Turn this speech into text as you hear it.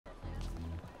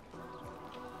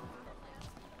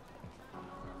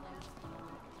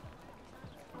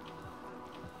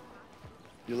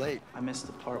You're late. I missed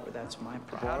the part where that's my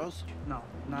problem. Borrows? No,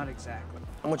 not exactly.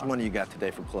 How much money you got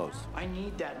today for clothes? I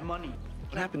need that money.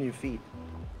 What happened to your feet?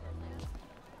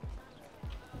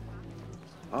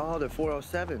 Oh, they're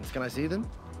 407s. Can I see them?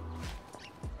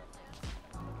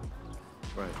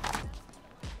 Right.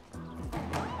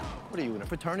 What are you, in a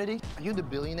fraternity? Are you the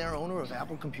billionaire owner of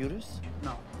Apple Computers?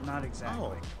 No, not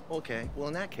exactly. Oh, okay. Well,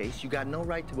 in that case, you got no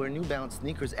right to wear New Balance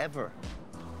sneakers ever.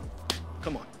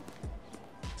 Come on.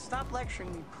 Stop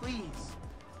lecturing me, please.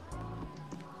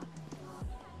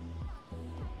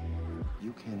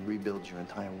 You can rebuild your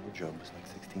entire wardrobe with like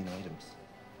 16 items.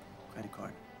 Credit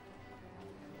card.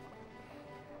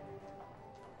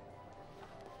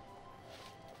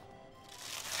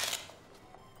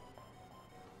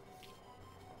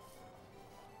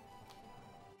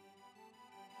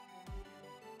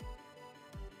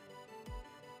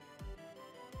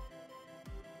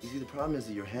 You see, the problem is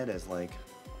that your head has like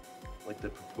the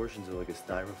proportions of like a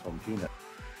styrofoam peanut.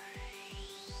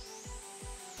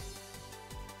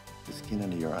 The skin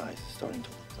under your eyes is starting to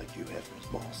look like you after his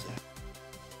ball sack.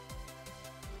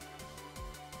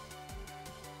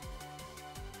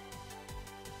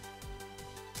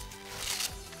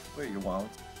 Where are your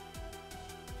wallets?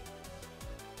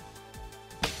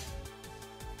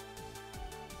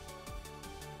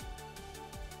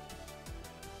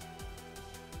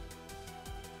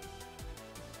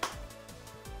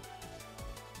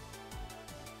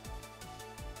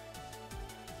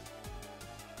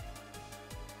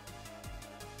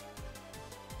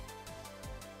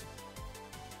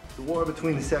 The war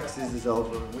between the sexes is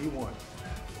over, and we won,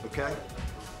 okay?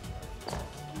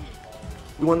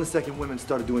 We won the second women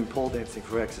started doing pole dancing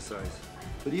for exercise.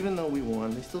 But even though we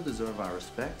won, they still deserve our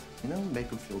respect. You know, make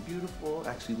them feel beautiful,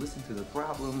 actually listen to their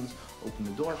problems, open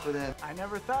the door for them. I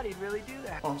never thought he'd really do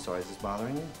that. Oh, I'm sorry, is this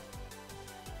bothering you?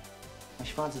 My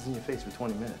Schwanz is in your face for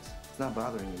 20 minutes. It's not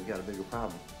bothering you, we got a bigger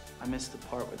problem. I missed the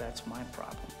part where that's my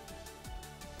problem.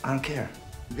 I don't care.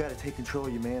 You gotta take control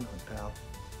of your manhood, pal.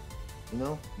 You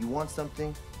know, you want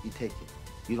something, you take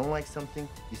it. You don't like something,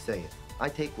 you say it. I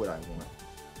take what I want.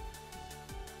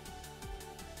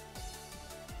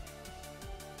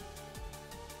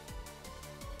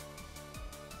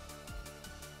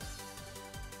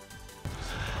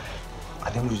 I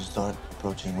think we should start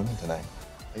approaching women tonight.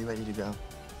 Are you ready to go?